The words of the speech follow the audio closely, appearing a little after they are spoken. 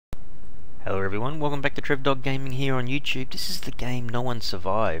Hello everyone, welcome back to TrevDog Gaming here on YouTube. This is the game No One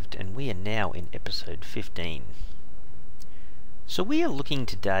Survived, and we are now in episode 15. So we are looking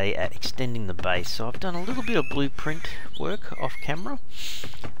today at extending the base. So I've done a little bit of blueprint work off camera.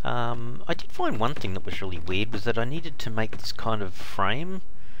 I did find one thing that was really weird, was that I needed to make this kind of frame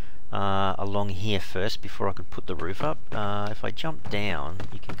along here first before I could put the roof up. If I jump down,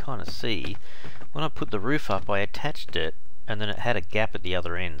 you can kind of see, when I put the roof up I attached it and then it had a gap at the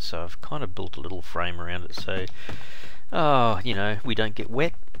other end, so I've kind of built a little frame around it so, you know, we don't get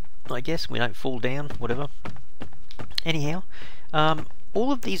wet, I guess, we don't fall down, whatever. Anyhow,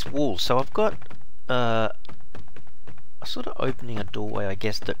 all of these walls, so I've got a sort of opening, a doorway, I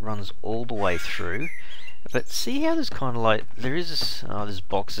guess, that runs all the way through. But see how there's kind of like, there's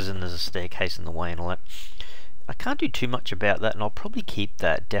boxes and there's a staircase in the way and all that. I can't do too much about that, and I'll probably keep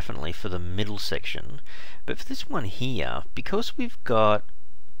that definitely for the middle section. But for this one here, because we've got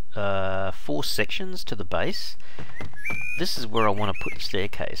 4 sections to the base, this is where I want to put the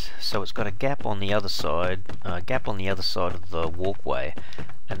staircase. So it's got a gap on the other side, of the walkway,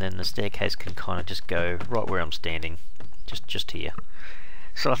 and then the staircase can kind of just go right where I'm standing, just here.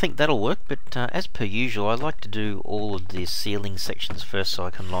 So I think that'll work, but as per usual, I like to do all of the ceiling sections first so I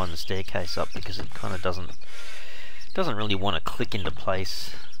can line the staircase up, because it kind of doesn't really want to click into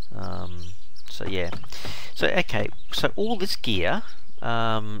place. So yeah. So okay, so all this gear,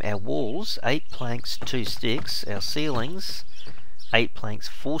 our walls, 8 planks, 2 sticks, our ceilings, 8 planks,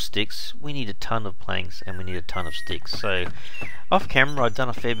 4 sticks. We need a ton of planks and we need a ton of sticks. So off camera I've done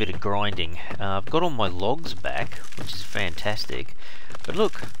a fair bit of grinding. I've got all my logs back, which is fantastic. But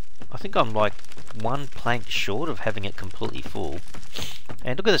look, I think I'm like 1 plank short of having it completely full.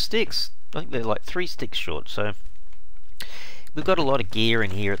 And look at the sticks. I think they're like 3 sticks short. So we've got a lot of gear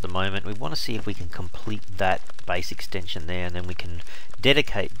in here at the moment. We want to see if we can complete that base extension there, and then we can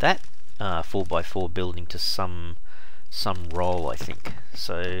dedicate that 4x4 building to some role, I think.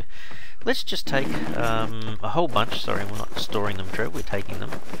 So let's just take a whole bunch. Sorry, we're not storing them, Trev, we're taking them.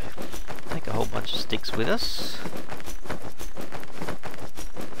 Take a whole bunch of sticks with us.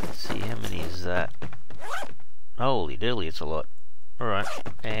 Let's see, how many is that? Holy dilly, it's a lot. Alright,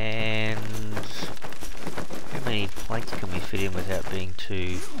 and how many planks can we fit in without being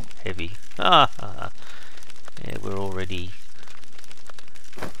too heavy? Yeah, we're already...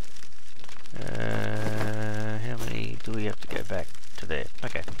 how many do we have to go back to there?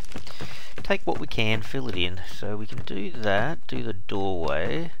 Okay. Take what we can, fill it in. So we can do that, do the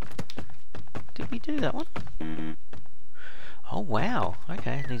doorway. Did we do that one? Oh wow,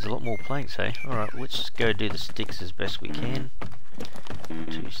 okay, needs a lot more planks, eh? Alright, let's just go do the sticks as best we can.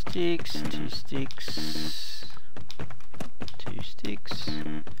 2 sticks, 2 sticks, 2 sticks.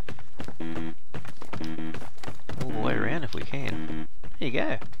 All the way around if we can. There you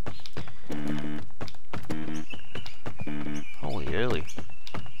go. Holy early.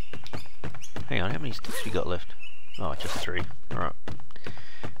 Hang on, how many sticks we got left? Oh, just 3. Alright.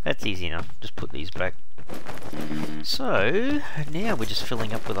 That's easy enough. Just put these back. So, now we're just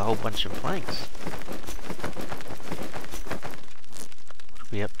filling up with a whole bunch of planks.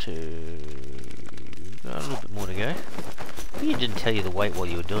 What are we up to? Got a little bit more to go. You didn't tell you the weight while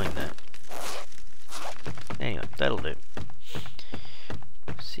you were doing that. Anyway, that'll do.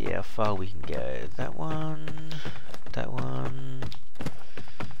 See how far we can go. That one, that one,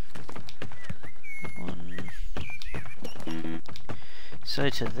 that one. So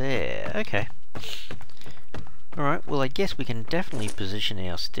to there, okay. Alright, well I guess we can definitely position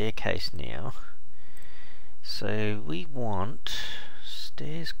our staircase now. So we want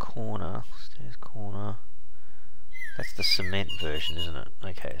stairs corner, that's the cement version, isn't it?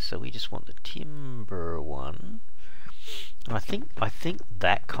 Okay, so we just want the timber one. I think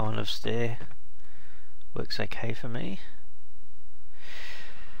that kind of stair works okay for me.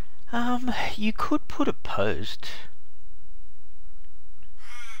 You could put a post.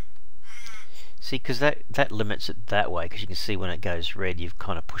 See, because that limits it that way, because you can see when it goes red you've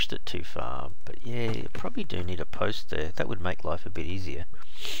kind of pushed it too far. But yeah, you probably do need a post there. That would make life a bit easier.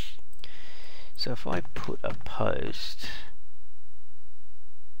 So if I put a post,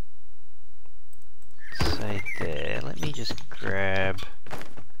 say there, let me just grab,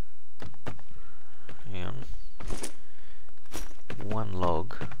 hang on, 1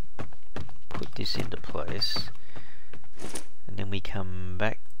 log, put this into place, and then we come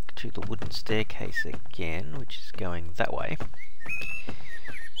back to the wooden staircase again, which is going that way.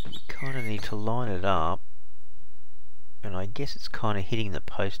 We kind of need to line it up, and I guess it's kind of hitting the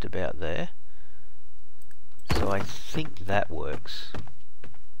post about there. So I think that works.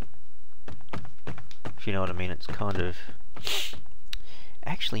 If you know what I mean, it's kind of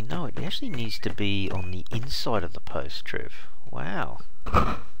Actually, no, it actually needs to be on the inside of the post, Trev. Wow.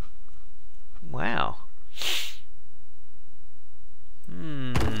 Wow.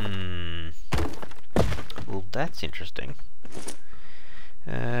 Well, that's interesting.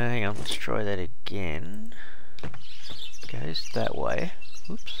 Hang on, let's try that again. Goes that way.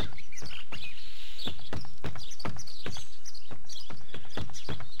 Oops.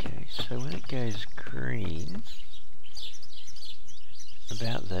 Okay, so when it goes green,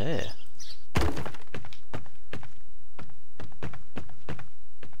 about there.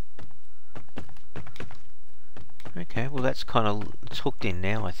 Okay, well that's kind of, it's hooked in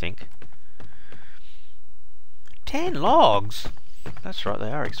now, I think. 10 logs! That's right,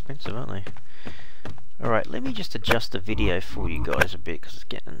 they are expensive, aren't they? Alright, let me just adjust the video for you guys a bit, because it's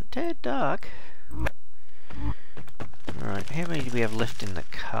getting a tad dark. Alright, how many do we have left in the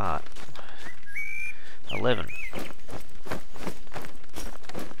cart? 11.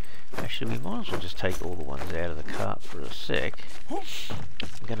 Actually, we might as well just take all the ones out of the cart for a sec. I'm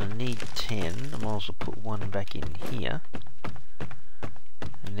going to need 10. I might as well put one back in here.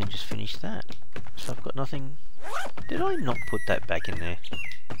 And then just finish that. So I've got nothing. Did I not put that back in there?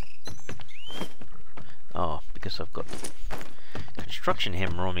 Oh, because I've got the construction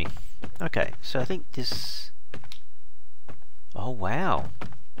hammer on me. Okay, so I think this... Oh, wow.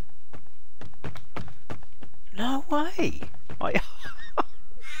 No way!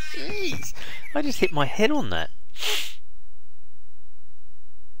 Jeez! I just hit my head on that.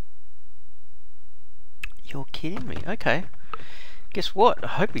 You're kidding me. Okay. Guess what? I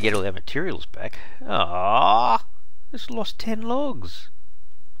hope we get all our materials back. Ah, just lost 10 logs.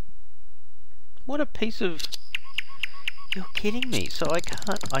 What a piece of... You're kidding me. So I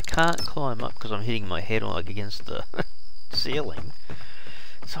can't climb up because I'm hitting my head on against the ceiling.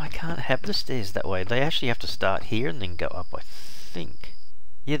 So I can't have the stairs that way. They actually have to start here and then go up, I think.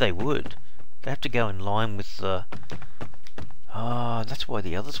 Yeah, they would. They have to go in line with the... Oh, that's why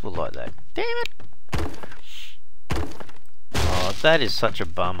the others were like that. Damn it! Oh, that is such a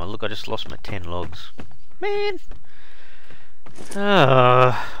bummer. Look, I just lost my 10 logs. Man!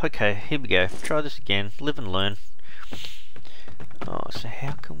 Okay, here we go. Try this again. Live and learn. Oh, so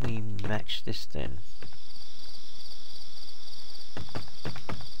how can we match this then?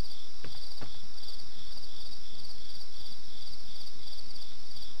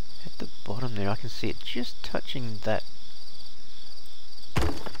 At the bottom there, I can see it just touching that.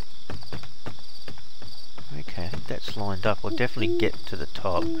 Okay, I think that's lined up. I'll definitely get to the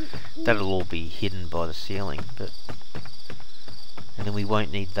top. That'll all be hidden by the ceiling, but... And then we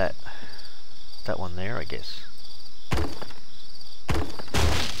won't need that one there, I guess.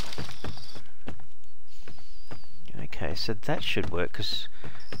 Okay, so that should work, because...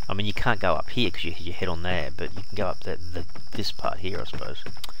 I mean, you can't go up here because you hit your head on there, but you can go up this part here, I suppose.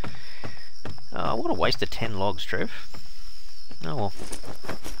 What a waste of 10 logs, Trev. Oh well.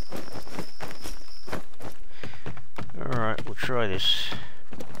 Alright, we'll try this.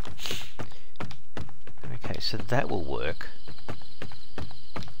 Okay, so that will work.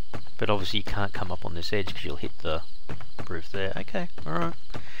 But obviously you can't come up on this edge because you'll hit the roof there. Okay, alright.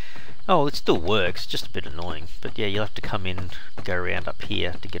 Oh, it still works, just a bit annoying. But yeah, you'll have to come in, go around up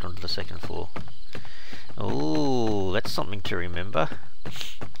here to get onto the second floor. Oh, that's something to remember.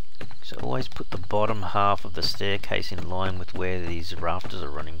 So always put the bottom half of the staircase in line with where these rafters are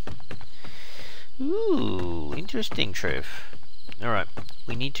running. Ooh, interesting, Trev. Alright,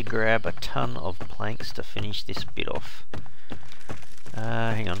 we need to grab a ton of planks to finish this bit off.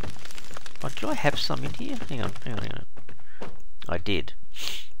 Hang on. Oh, do I have some in here? Hang on. I did.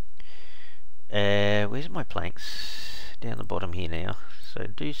 Where's my planks? Down the bottom here now. So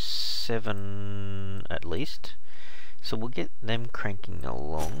do 7 at least. So we'll get them cranking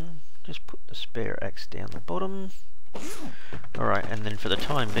along. Just put the spare axe down the bottom. Alright, and then for the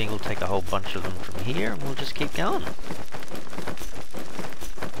time being we'll take a whole bunch of them from here and we'll just keep going.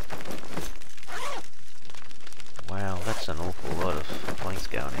 Wow, that's an awful lot of planks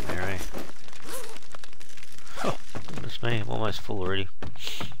going in there, eh? Oh, goodness me, I'm almost full already.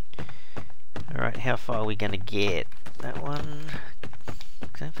 Alright, how far are we going to get? That one...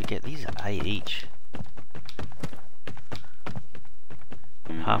 Don't forget, these are 8 each.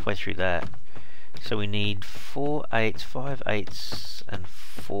 Halfway through that. So we need 4 8s, 5 8s, and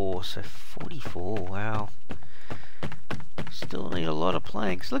 4, so 44, wow. Still need a lot of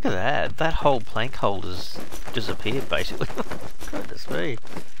planks. Look at that. That whole plank holder's disappeared, basically. Goodness me.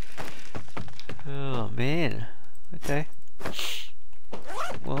 Oh, man. Okay.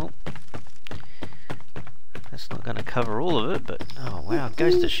 Well, that's not going to cover all of it, but oh wow, it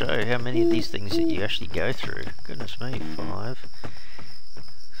goes to show how many of these things that you actually go through. Goodness me, 5,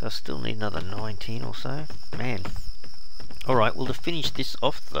 So I still need another 19 or so. Man. Alright, well to finish this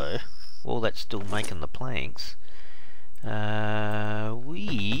off though, while that's still making the planks,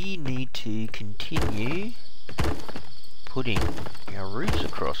 we need to continue putting our roofs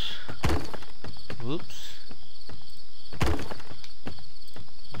across. Whoops.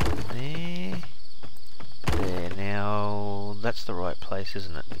 There. There. Now, that's the right place,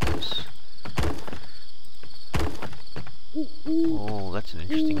 isn't it? Because... oh, that's an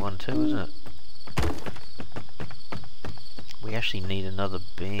interesting one too, isn't it? We actually need another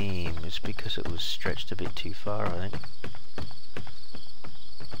beam. It's because it was stretched a bit too far, I think.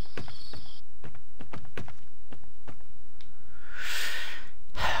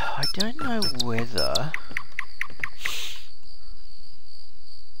 I don't know whether...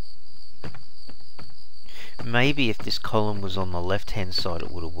 maybe if this column was on the left hand side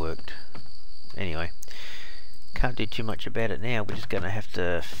it would have worked. Anyway, can't do too much about it now. We're just going to have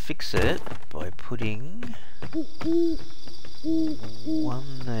to fix it by putting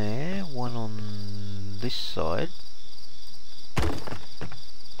one there, one on this side.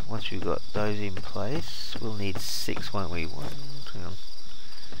 Once we've got those in place, we'll need 6, won't we? Hang on.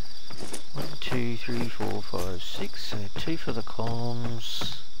 1, 2, 3, 4, 5, 6. So 2 for the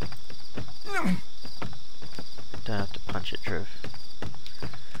columns. Don't have to punch it, Trev.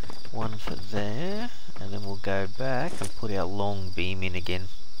 1 for there, and then we'll go back and put our long beam in again.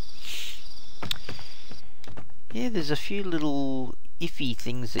 Yeah, there's a few little iffy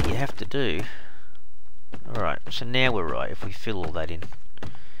things that you have to do. Alright, so now we're right. If we fill all that in,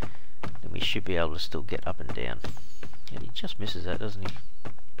 then we should be able to still get up and down. And he just misses that, doesn't he?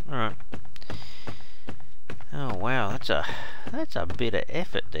 Alright. Oh wow, that's a bit of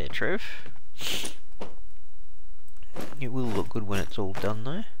effort there, Trev. It will look good when it's all done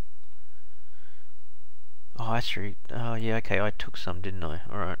though. Oh, that's right. Oh yeah, okay, I took some, didn't I?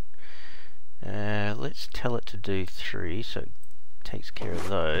 Alright. Let's tell it to do 3, so it takes care of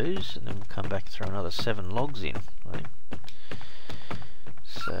those, and then we'll come back and throw another 7 logs in, I think.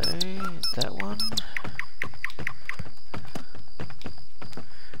 So, that one.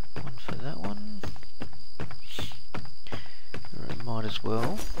 1 for that one. Alright, might as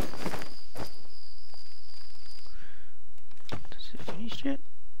well. Is it finished yet?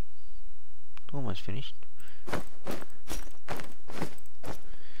 Almost finished.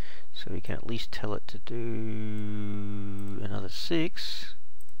 So we can at least tell it to do another 6.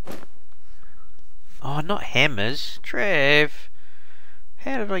 Oh, not hammers. Trev!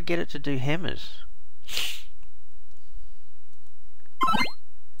 How did I get it to do hammers?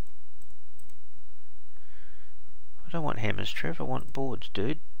 I don't want hammers, Trev. I want boards,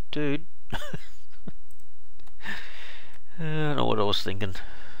 dude. Dude. I don't know what I was thinking.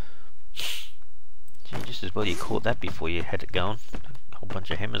 Gee, just as well you caught that before you had it going. A whole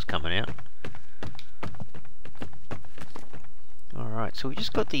bunch of hammers coming out. Alright, so we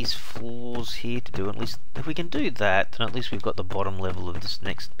just got these floors here to do. At least, if we can do that, then at least we've got the bottom level of this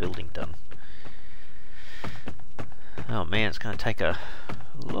next building done. Oh man, it's going to take a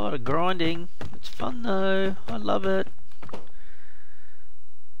lot of grinding. It's fun though. I love it.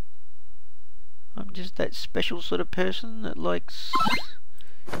 I'm just that special sort of person that likes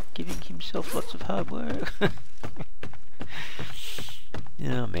giving himself lots of hard work.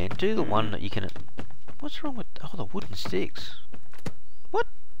 Oh man, do the one that you can... What's wrong with... oh, the wooden sticks. What?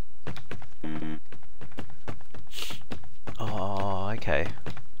 Oh, okay.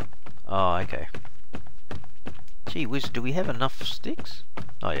 Oh, okay. Gee whiz, do we have enough sticks?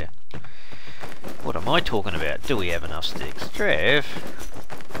 Oh yeah. What am I talking about? Do we have enough sticks? Trev!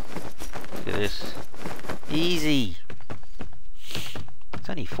 Look at this. Easy! It's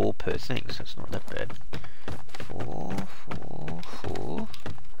only 4 per thing, so it's not that bad. 4, 4, 4.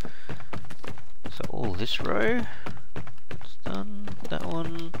 So all this row, it's done. That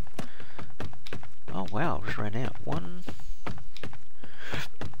one. Oh wow, just ran out. 1.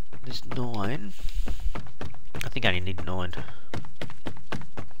 There's 9. I think I only need 9.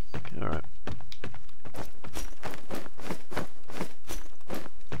 Alright.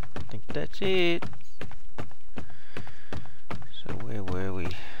 I think that's it. So where were we?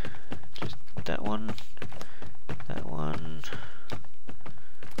 Just that one, and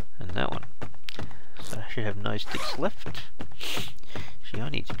that one. So I should have no sticks left. Actually, I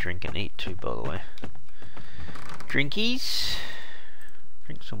need to drink and eat too, by the way. Drinkies.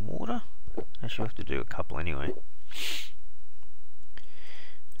 Drink some water. Actually, I have to do a couple anyway.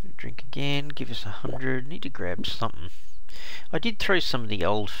 Drink again. Give us 100. Need to grab something. I did throw some of the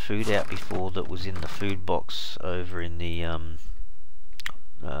old food out before that was in the food box over in the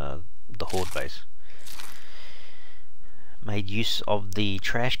horde base. made use of the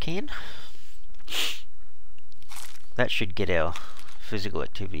trash can. That should get our physical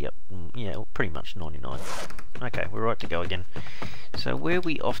activity up, yeah, pretty much 99. Okay, we're right to go again. So where are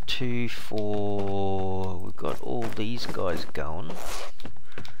we off to for... We've got all these guys going.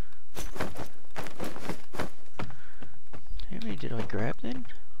 How many did I grab then?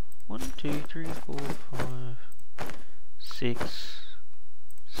 1, 2, 3, 4, 5, 6,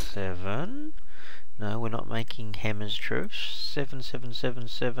 7. No, we're not making hammers troops. 7, 7, 7,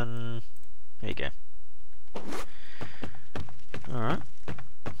 7. There you go. Alright.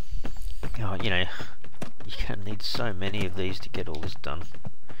 Oh, you know, you're going to need so many of these to get all this done.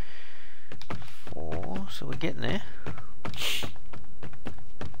 4, so we're getting there.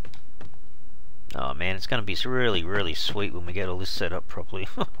 Oh man, it's going to be really, really sweet when we get all this set up properly.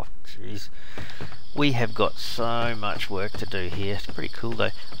 Oh, jeez. We have got so much work to do here. It's pretty cool though.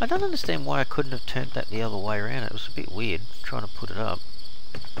 I don't understand why I couldn't have turned that the other way around. It was a bit weird trying to put it up.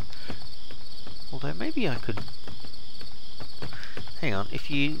 Although maybe I could... Hang on, if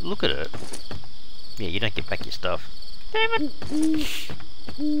you look at it... Yeah, you don't get back your stuff. Damn it!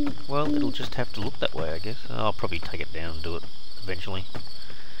 Well, it'll just have to look that way, I guess. I'll probably take it down and do it eventually.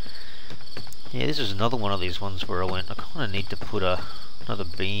 Yeah, this is another one of these ones where I went, I kind of need to put another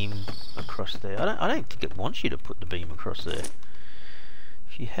beam across there. I don't think it wants you to put the beam across there.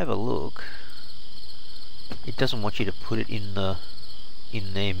 If you have a look, it doesn't want you to put it in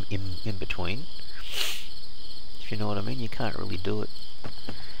between. If you know what I mean, you can't really do it.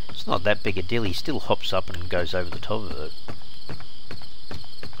 It's not that big a deal. He still hops up and goes over the top of it.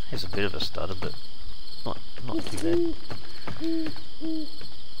 Has a bit of a stutter, but not too bad.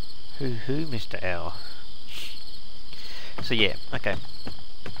 Hoo, Mr. Owl. So yeah, okay.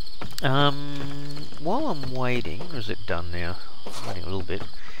 While I'm waiting, or is it done now? I'm waiting a little bit.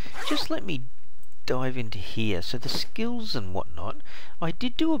 Just let me dive into here. So the skills and whatnot, I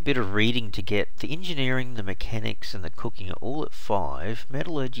did do a bit of reading to get the engineering, the mechanics and the cooking are all at 5.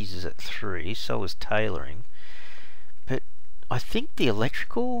 Metallurgy is at 3, so is tailoring. But I think the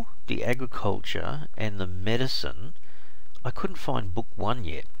electrical, the agriculture and the medicine, I couldn't find book 1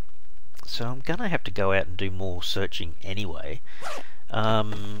 yet. So I'm going to have to go out and do more searching anyway.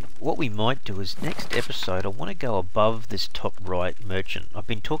 What we might do is next episode I want to go above this top right merchant. I've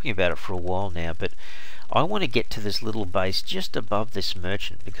been talking about it for a while now, but I want to get to this little base just above this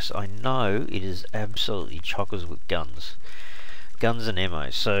merchant because I know it is absolutely chockers with guns and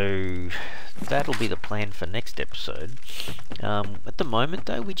ammo. So that'll be the plan for next episode. At the moment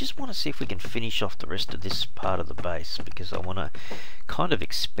though, we just want to see if we can finish off the rest of this part of the base because I want to kind of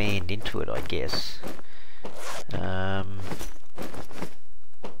expand into it, I guess.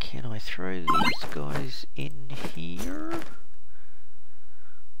 Can I throw these guys in here?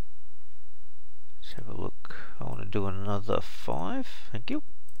 Let's have a look. I want to do another 5. Thank you.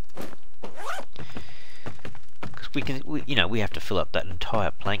 Because we have to fill up that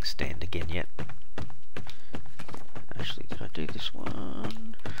entire plank stand again yet. Actually, did I do this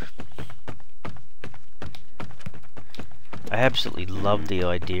one? I absolutely love the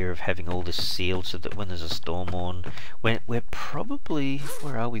idea of having all this sealed so that when there's a storm on, we're probably,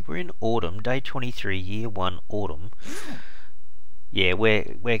 where are we? We're in autumn, day 23, year 1, autumn. Yeah,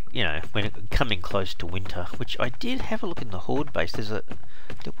 we're coming close to winter, which I did have a look in the Horde base. There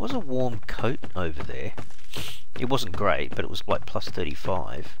was a warm coat over there. It wasn't great, but it was like plus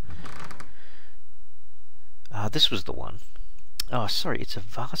 35. This was the one. Oh, sorry, it's a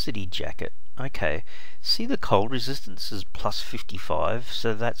varsity jacket. Okay, see the cold resistance is plus 55,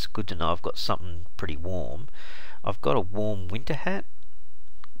 so that's good to know. I've got something pretty warm. I've got a warm winter hat,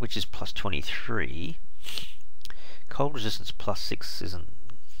 which is plus 23. Cold resistance plus 6 isn't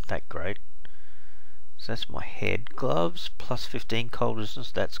that great. So that's my head. Gloves plus 15 cold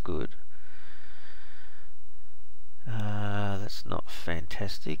resistance, that's good. That's not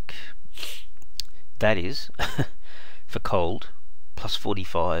fantastic. That is, for cold, plus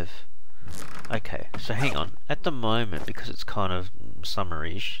 45. Okay, so hang on. At the moment, because it's kind of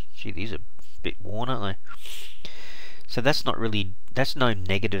summerish, gee, these are a bit worn, aren't they? So that's not really, that's no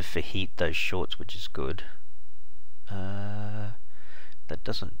negative for heat, those shorts, which is good. That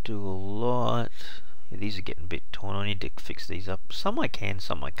doesn't do a lot. Yeah, these are getting a bit torn. I need to fix these up. Some I can,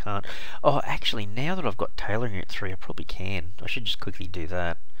 some I can't. Oh, actually, now that I've got tailoring at 3, I probably can. I should just quickly do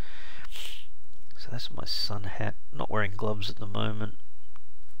that. So that's my sun hat. Not wearing gloves at the moment.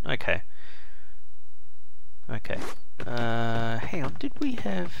 Okay. Okay. Hang on, did we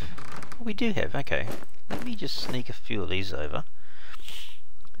have... Oh, we do have, okay. Let me just sneak a few of these over.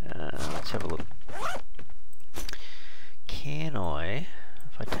 Let's have a look. If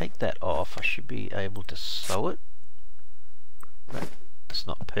I take that off, I should be able to sew it. It's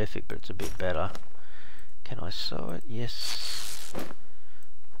not perfect, but it's a bit better. Can I sew it? Yes.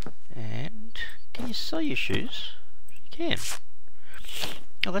 And can you sew your shoes? You can.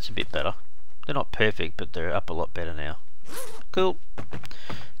 Oh, that's a bit better. They're not perfect, but they're up a lot better now. Cool.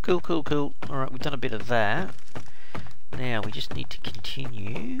 Cool, cool, cool. Alright, we've done a bit of that. Now we just need to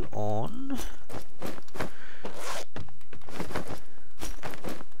continue on.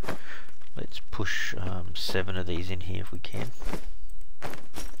 Let's push 7 of these in here if we can.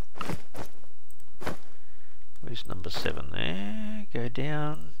 Where's number 7 there? Go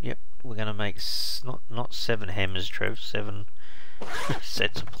down. Yep, we're going to make not 7 hammers, Trev, 7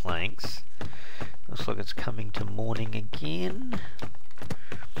 sets of planks. Looks like it's coming to morning again.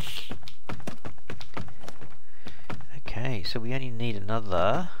 Okay, so we only need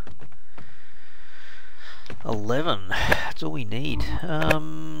another 11. That's all we need.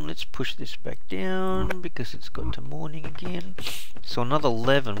 Let's push this back down because it's got to morning again. So another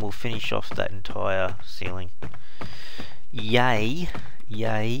 11 will finish off that entire ceiling. Yay,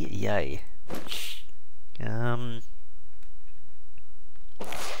 yay, yay.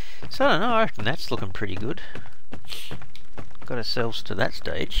 So I don't know, I reckon that's looking pretty good. Got ourselves to that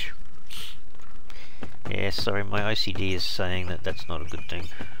stage. Yeah, sorry, my OCD is saying that that's not a good thing.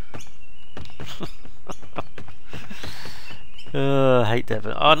 I hate that.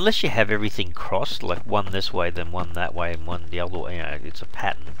 Oh, unless you have everything crossed, like one this way, then one that way, and one the other way. You know, it's a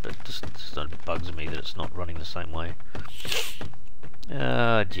pattern, but it just bugs me that it's not running the same way.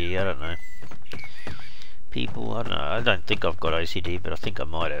 Oh, gee, I don't know. People, I don't know. I don't think I've got OCD, but I think I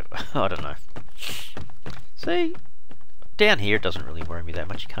might have. I don't know. See, down here it doesn't really worry me that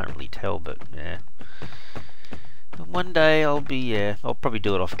much. You can't really tell, but yeah. One day I'll be, I'll probably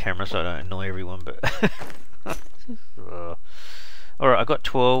do it off camera so I don't annoy everyone, but... Alright, I got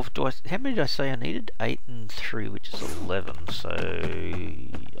 12. How many did I say I needed? 8 and 3, which is 11, so...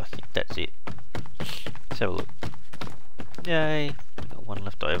 I think that's it. Let's have a look. Yay, we got 1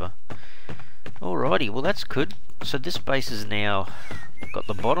 left over. Alrighty, well that's good. So this base is now got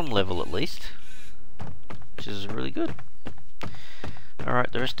the bottom level at least, which is really good.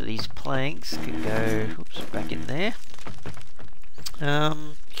 Alright, the rest of these planks can go back in there.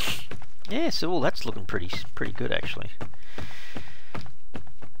 Yeah, so that's looking pretty good actually.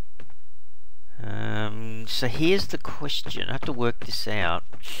 So here's the question. I have to work this out.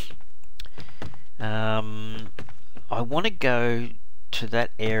 I want to go to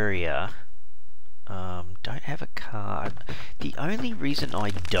that area. Don't have a car. The only reason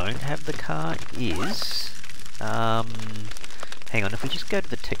I don't have the car is hang on, if we just go to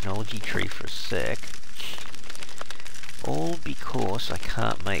the technology tree for a sec, all because I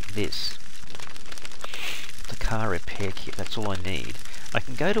can't make this the car repair kit. That's all I need. I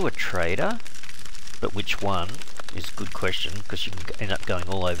can go to a trader, but which one is a good question, because you can end up going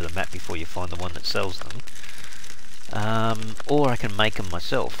all over the map before you find the one that sells them. Or I can make them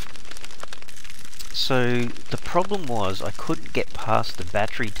myself. So the problem was I couldn't get past the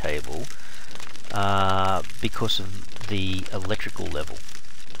battery table because of the electrical level.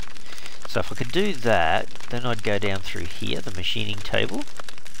 So if I could do that, then I'd go down through here, the machining table,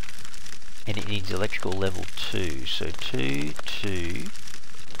 and it needs electrical level 2. So 2, 2.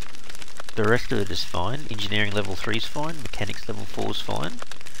 The rest of it is fine. Engineering level 3 is fine. Mechanics level 4 is fine.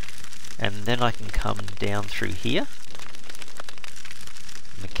 And then I can come down through here.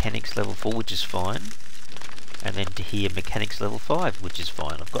 Mechanics level 4, which is fine. And then to here, mechanics level 5, which is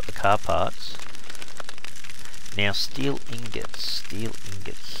fine. I've got the car parts. Now steel ingots. Steel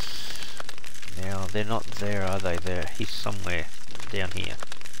ingots. Now they're not there, are they? He's somewhere down here.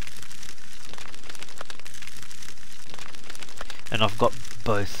 And I've got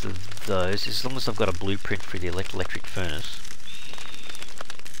both of those, as long as I've got a blueprint for the electric furnace.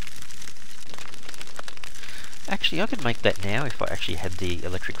 Actually, I could make that now if I actually had the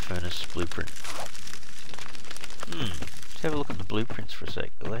electric furnace blueprint. Let's have a look at the blueprints for a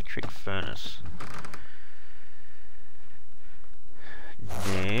sec. Electric furnace.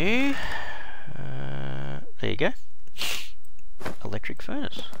 No. There you go. Electric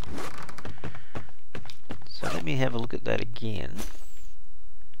furnace. So let me have a look at that again.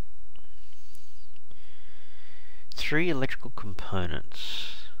 3 electrical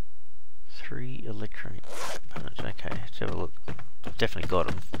components. 3 electronic components. Okay, let's have a look. I've definitely got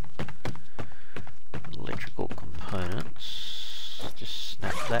them. Electrical components. Just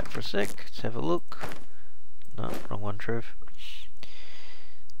snap that for a sec. Let's have a look. No, wrong one, Trev.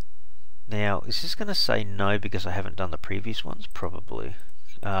 Now, is this going to say no because I haven't done the previous ones? Probably.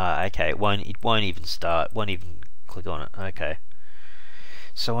 Okay, it won't even start. Won't even click on it. Okay.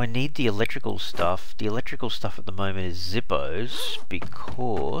 So I need the electrical stuff. The electrical stuff at the moment is Zippos,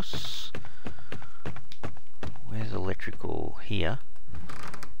 because... Where's electrical? Here.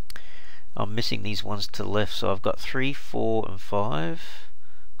 I'm missing these ones to the left, so I've got 3, 4 and 5.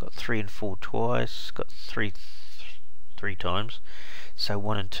 Got 3 and 4 twice. Got 3 times. So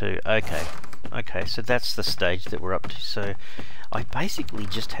 1 and 2. Okay, so that's the stage that we're up to. So I basically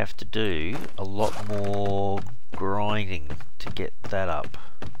just have to do a lot more grinding to get that up.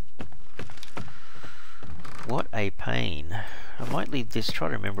 What a pain. I might leave this, try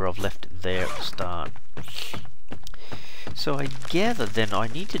to remember I've left it there at the start. So I gather then I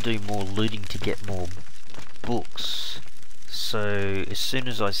need to do more looting to get more books. So as soon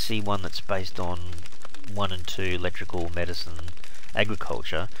as I see one that's based on 1 and 2, electrical, medicine,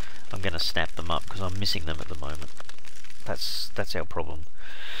 agriculture, I'm going to snap them up because I'm missing them at the moment. That's our problem.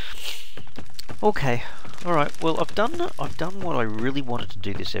 Okay, alright, well I've done what I really wanted to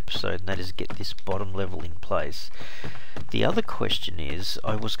do this episode, and that is get this bottom level in place. The other question is,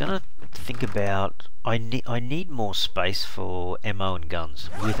 I was going to think about, I need more space for ammo and guns,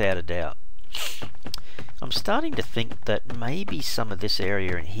 without a doubt. I'm starting to think that maybe some of this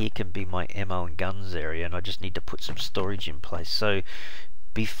area in here can be my ammo and guns area, and I just need to put some storage in place. So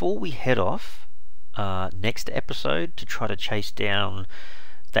before we head off next episode to try to chase down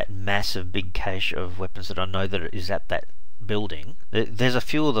that massive big cache of weapons that I know that is at that building, there's a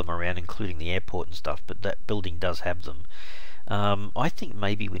few of them around, including the airport and stuff, but that building does have them. I think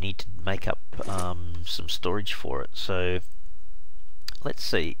maybe we need to make up some storage for it. So let's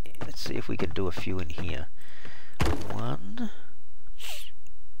see if we can do a few in here. 1,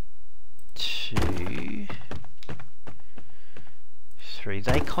 2, 3.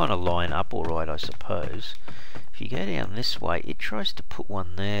 They kind of line up alright, I suppose. If you go down this way, it tries to put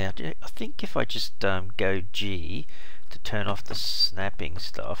one there. I think if I just go G to turn off the snapping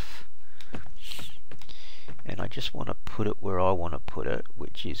stuff, and I just want to put it where I want to put it,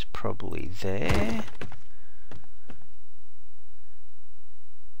 which is probably there.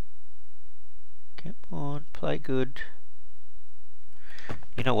 Come on, play good.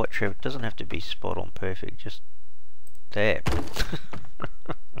 You know what, Trev? It doesn't have to be spot on perfect, just there.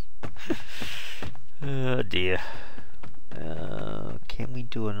 Oh dear. Can we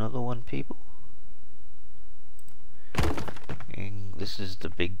do another one, people? And this is the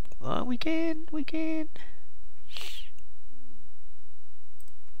big... Oh, we can!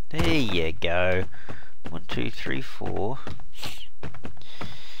 There you go. 1, 2, 3, 4.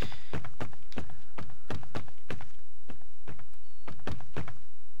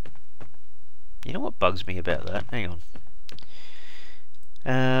 You know what bugs me about that? Hang on.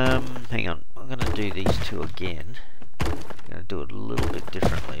 Hang on. I'm going to do these two again. I'm going to do it a little bit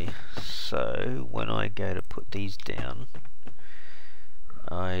differently. So when I go to put these down,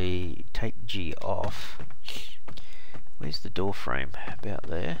 I take G off. Where's the door frame? About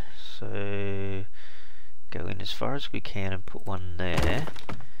there. So go in as far as we can and put one there,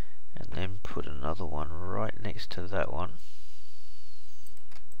 and then put another one right next to that one.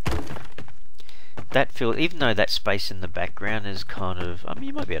 That feels, even though that space in the background is kind of, I mean,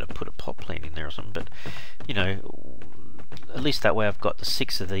 you might be able to put a pot plant in there or something, but you know, at least that way I've got the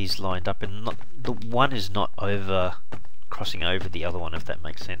 6 of these lined up, and not, the one is not crossing over the other one, if that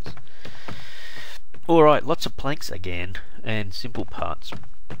makes sense. Alright, lots of planks again, and simple parts.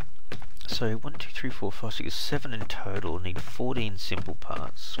 So 1, 2, 3, 4, 5, 6, 7 in total. Need 14 simple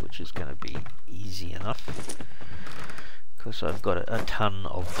parts, which is going to be easy enough, because I've got a ton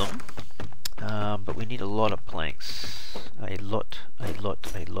of them. But we need a lot of planks. A lot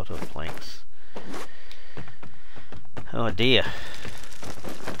of planks. Oh dear.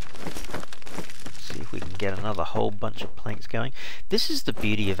 Let's see if we can get another whole bunch of planks going. This is the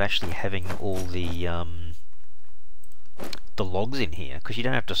beauty of actually having all the logs in here, because you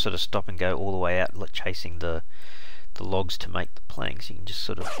don't have to sort of stop and go all the way out chasing the logs to make the planks. You can just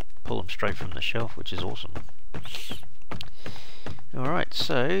sort of pull them straight from the shelf, which is awesome. Alright,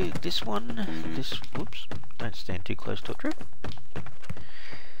 so this one, whoops, don't stand too close to it, Trip.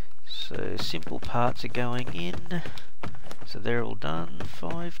 So simple parts are going in, so they're all done.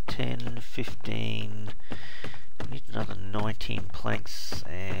 5, 10, 15, we need another 19 planks,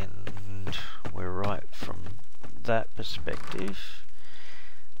 and we're right from that perspective.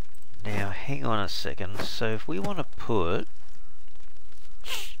 Now hang on a second, so if we want to put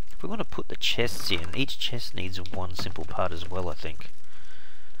the chests in, each chest needs one simple part as well, I think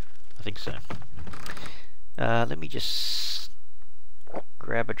so. Let me just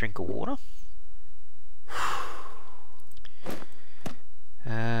grab a drink of water.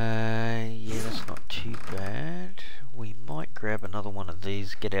 Yeah, that's not too bad. We might grab another one of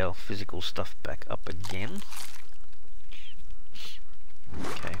these, get our physical stuff back up again.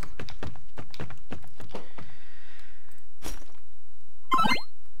 Okay.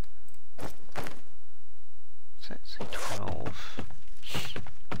 So let's say 12.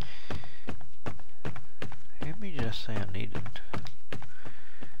 How many did I say I needed?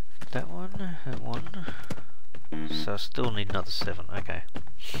 That one, that one. So I still need another 7, okay.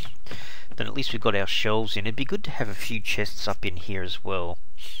 Then at least we've got our shelves in. It'd be good to have a few chests up in here as well.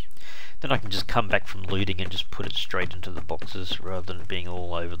 Then I can just come back from looting and just put it straight into the boxes rather than being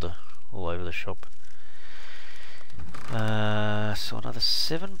all over the shop. So another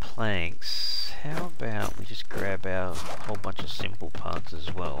 7 planks. How about we just grab our whole bunch of simple parts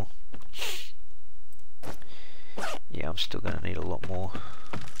as well. Yeah, I'm still going to need a lot more.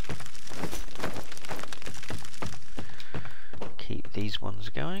 Keep these ones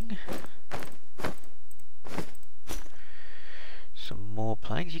going. Some more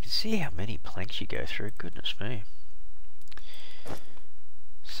planks. You can see how many planks you go through. Goodness me.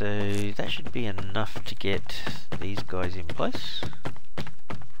 So that should be enough to get these guys in place.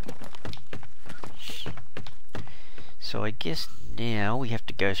 So I guess now we have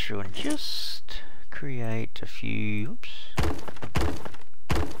to go through and just create a few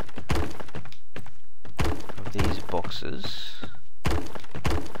of these boxes.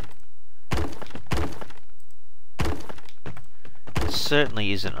 It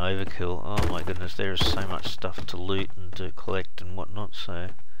certainly isn't overkill. Oh my goodness, there is so much stuff to loot and to collect and whatnot. So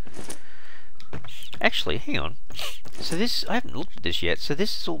actually, hang on. So this, I haven't looked at this yet. So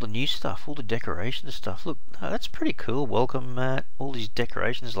this is all the new stuff, all the decoration stuff. Look, oh, that's pretty cool. Welcome mat, all these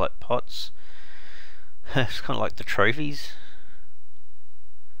decorations like pots. It's kind of like the trophies.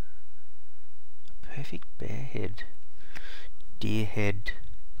 A perfect bear head, deer head.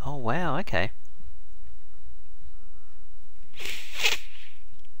 Oh wow, okay.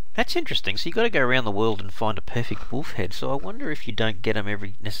 That's interesting. So you got to go around the world and find a perfect wolf head. So I wonder if you don't get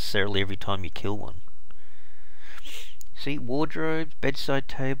them necessarily every time you kill one. See, wardrobes, bedside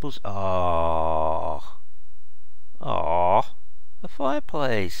tables. Oh, a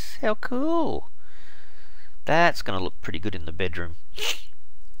fireplace. How cool! That's going to look pretty good in the bedroom.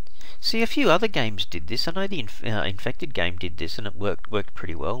 See, a few other games did this. I know the Infected game did this, and it worked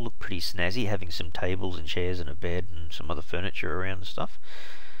pretty well. Looked pretty snazzy, having some tables and chairs and a bed and some other furniture around and stuff.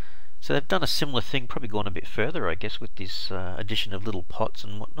 So they've done a similar thing, probably gone a bit further, I guess, with this addition of little pots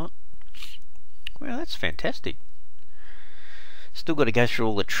and whatnot. Well, that's fantastic. Still got to go through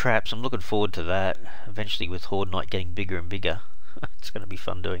all the traps. I'm looking forward to that. Eventually, with Horde Night getting bigger and bigger, it's going to be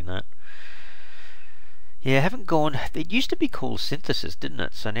fun doing that. Yeah, I haven't gone. It used to be called Synthesis, didn't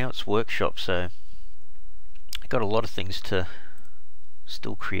it? So now it's Workshop. So I got a lot of things to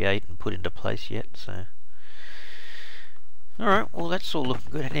still create and put into place yet. So alright, well that's all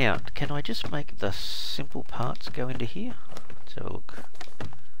looking good. Now, can I just make the simple parts go into here? Let's have a look.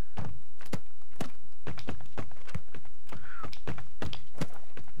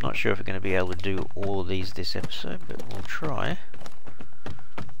 Not sure if we're going to be able to do all of these this episode, but we'll try.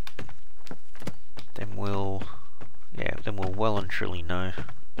 Then we'll well and truly know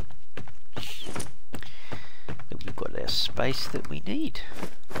that we've got our space that we need.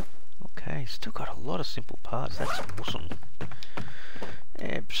 Okay, still got a lot of simple parts. That's awesome.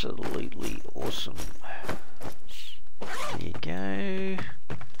 Absolutely awesome. There you go.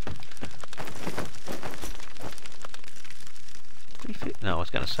 Could we fit? No, I was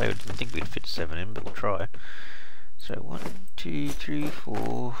going to say I didn't think we'd fit 7 in, but we'll try. So 1, 2, 3,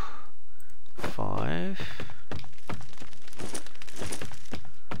 4, 5,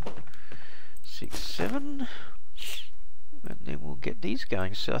 6, 7, and then we'll get these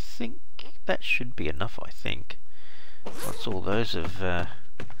going. So I think that should be enough. I think once all those have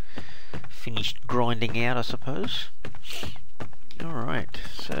finished grinding out, I suppose. Alright,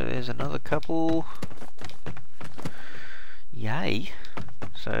 so there's another couple. Yay.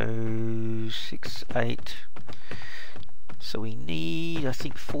 So 6, 8. So we need, I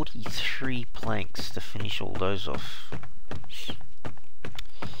think, 43 planks to finish all those off.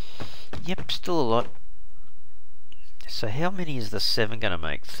 Yep, still a lot. So how many is the 7 going to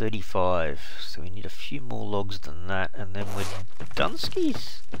make? 35. So we need a few more logs than that, and then we're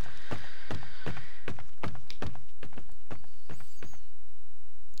Dunskies.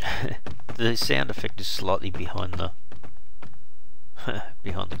 The sound effect is slightly behind the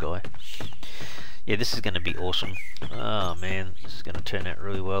behind the guy. Yeah, this is going to be awesome. Oh man, this is going to turn out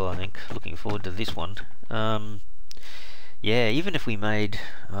really well, I think. Looking forward to this one. Yeah, even if we made...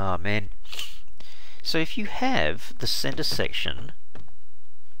 Oh man. So if you have the center section,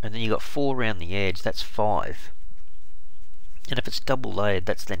 and then you got 4 around the edge, that's 5. And if it's double layered,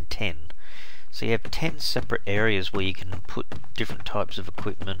 that's then 10. So you have 10 separate areas where you can put different types of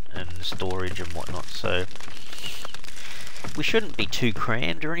equipment and storage and whatnot. So we shouldn't be too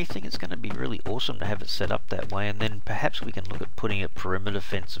crammed or anything. It's going to be really awesome to have it set up that way, and then perhaps we can look at putting a perimeter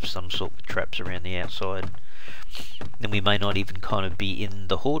fence of some sort with traps around the outside. Then we may not even kind of be in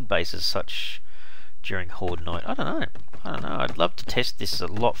the horde base as such during horde night. I don't know. I'd love to test this a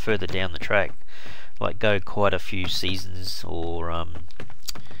lot further down the track, like go quite a few seasons or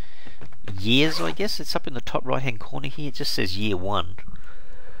years, I guess. It's up in the top right hand corner here. It just says year 1.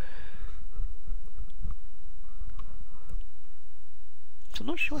 So I'm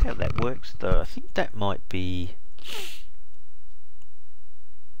not sure how that works though. I think that might be...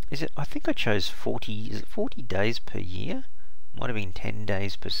 Is it? I think I chose 40. Is it 40 days per year? Might have been 10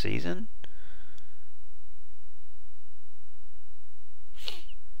 days per season.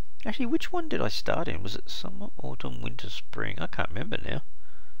 Actually, which one did I start in? Was it summer, autumn, winter, spring? I can't remember now.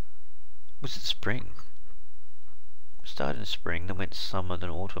 Was it spring? Started in spring, then went summer,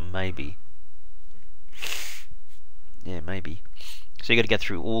 then autumn, maybe. Yeah, maybe. So you got to go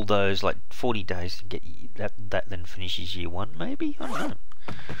through all those, like 40 days to get that. That then finishes year 1, maybe. I don't know.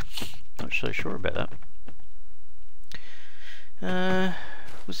 Not so sure about that.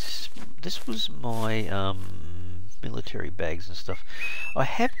 This was my military bags and stuff. I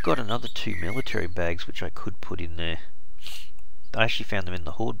have got another 2 military bags which I could put in there. I actually found them in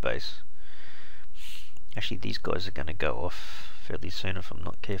the horde base. Actually, these guys are going to go off fairly soon if I'm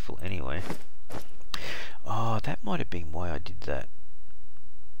not careful anyway. Oh, that might have been why I did that.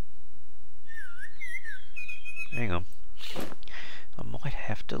 Hang on. I might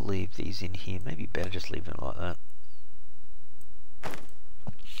have to leave these in here. Maybe better just leave them like that.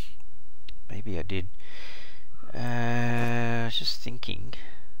 Maybe I did. I was just thinking.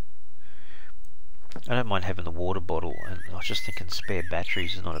 I don't mind having the water bottle, and I was just thinking spare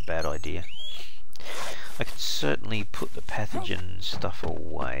batteries is not a bad idea. I could certainly put the pathogen stuff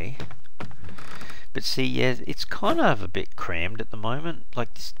away. But see, yeah, it's kind of a bit crammed at the moment.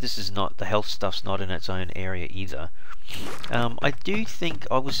 Like this is not, the health stuff's not in its own area either. I do think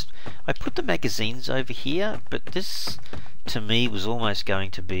I put the magazines over here, but this to me was almost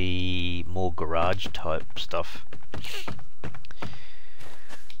going to be more garage type stuff.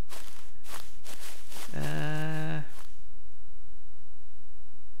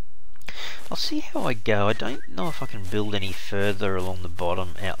 I'll see how I go. I don't know if I can build any further along the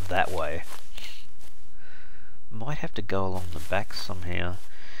bottom out that way. Might have to go along the back somehow.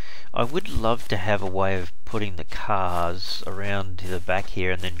 I would love to have a way of putting the cars around to the back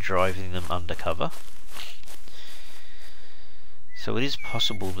here and then driving them undercover. So it is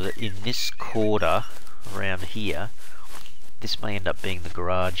possible that in this quarter around here, this may end up being the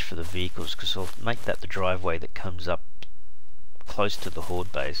garage for the vehicles, because I'll make that the driveway that comes up close to the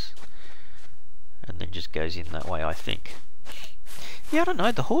horde base and then just goes in that way, I think. Yeah, I don't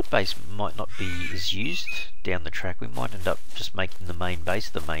know, the horde base might not be as used down the track. We might end up just making the main base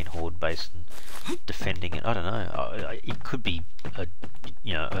the main horde base and defending it. I don't know. It could be a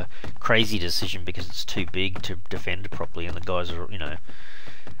crazy decision because it's too big to defend properly, and the guys are, I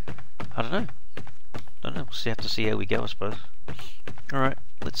don't know. We'll have to see how we go, I suppose. Alright,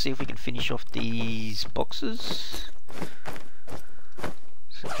 let's see if we can finish off these boxes.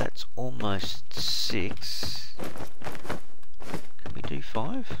 So that's almost 6. Can we do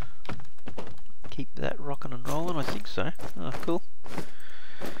 5? Keep that rocking and rolling, I think so. Oh, cool.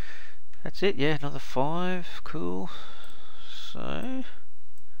 That's it, yeah, another 5, cool. So,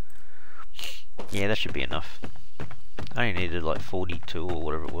 yeah, that should be enough. I only needed like 42 or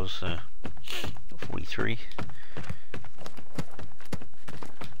whatever it was, so 43.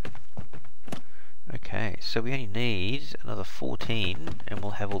 Okay, so we only need another 14 and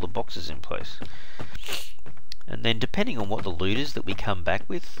we'll have all the boxes in place. And then depending on what the loot is that we come back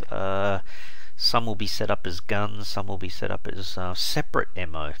with, some will be set up as guns, some will be set up as separate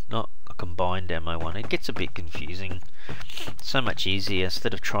ammo, not a combined ammo one. It gets a bit confusing. So much easier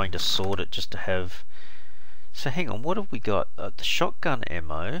instead of trying to sort it just to have... So hang on, what have we got? The shotgun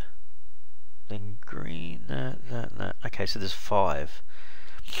ammo, then green, that. Okay, so there's 5.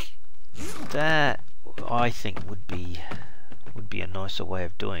 That I think would be a nicer way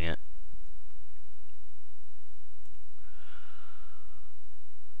of doing it.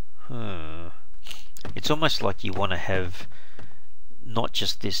 It's almost like you want to have not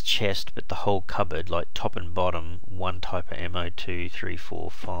just this chest but the whole cupboard, like top and bottom, one type of ammo, 2, 3,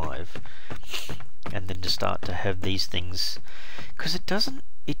 4, 5, and then to start to have these things, because it doesn't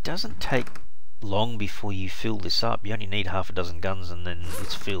take long before you fill this up. You only need half a dozen guns and then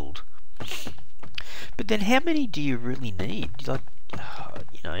it's filled. But then how many do you really need? Like,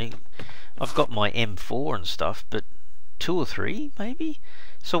 you know, I've got my M4 and stuff, but 2 or 3 maybe?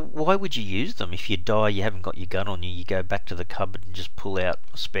 So why would you use them? If you die, you haven't got your gun on you, you go back to the cupboard and just pull out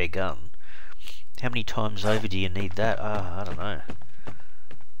a spare gun. How many times over do you need that? I don't know.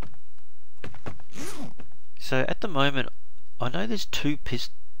 So at the moment, I know there's 2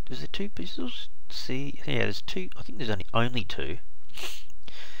 pistols. Is there 2 pistols? See, yeah, there's 2. I think there's only 2.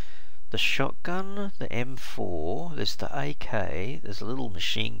 The shotgun, the M4, there's the AK, there's a little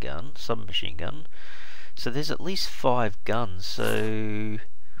machine gun, submachine gun. So there's at least 5 guns. So,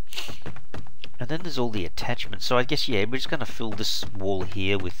 and then there's all the attachments. So I guess, yeah, we're just going to fill this wall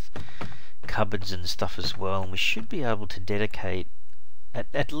here with cupboards and stuff as well, and we should be able to dedicate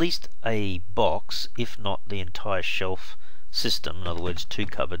at least a box, if not the entire shelf system. In other words, 2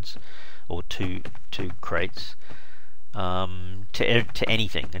 cupboards or two crates. To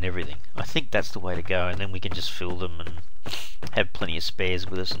anything and everything. I think that's the way to go, and then we can just fill them and have plenty of spares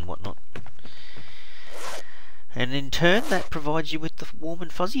with us and whatnot. And in turn, that provides you with the warm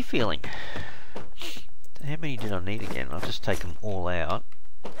and fuzzy feeling. How many did I need again? I'll just take them all out,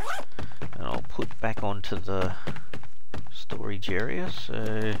 and I'll put back onto the storage area.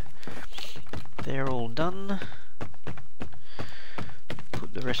 So they're all done.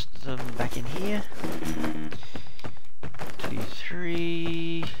 Put the rest of them back in here. 2,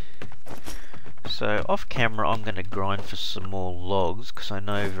 3. So off camera I'm going to grind for some more logs, because I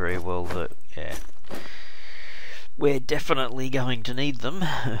know very well that, yeah, we're definitely going to need them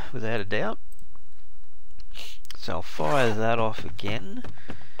without a doubt. So I'll fire that off again,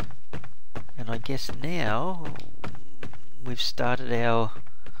 and I guess now we've started our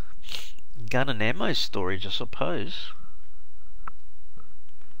gun and ammo storage, I suppose.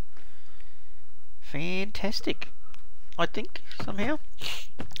 Fantastic. I think, somehow.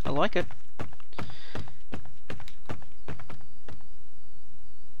 I like it.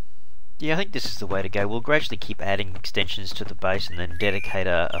 Yeah, I think this is the way to go. We'll gradually keep adding extensions to the base, and then dedicate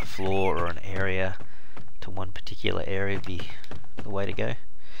a floor or an area to one particular area be the way to go.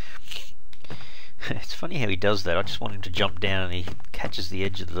 It's funny how he does that. I just want him to jump down and he catches the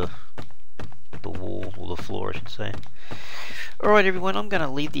edge of the wall, or the floor I should say. Alright everyone, I'm going to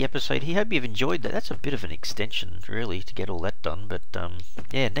leave the episode here. Hope you've enjoyed that. That's a bit of an extension really to get all that done, but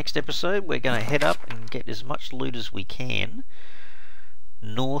yeah, next episode we're going to head up and get as much loot as we can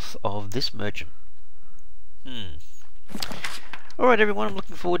north of this merchant. Alright everyone, I'm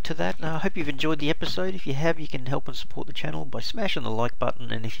looking forward to that. I hope you've enjoyed the episode. If you have, you can help and support the channel by smashing the like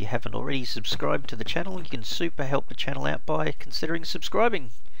button, and if you haven't already subscribed to the channel, you can super help the channel out by considering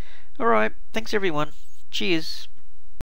subscribing. Alright, thanks everyone. Cheers.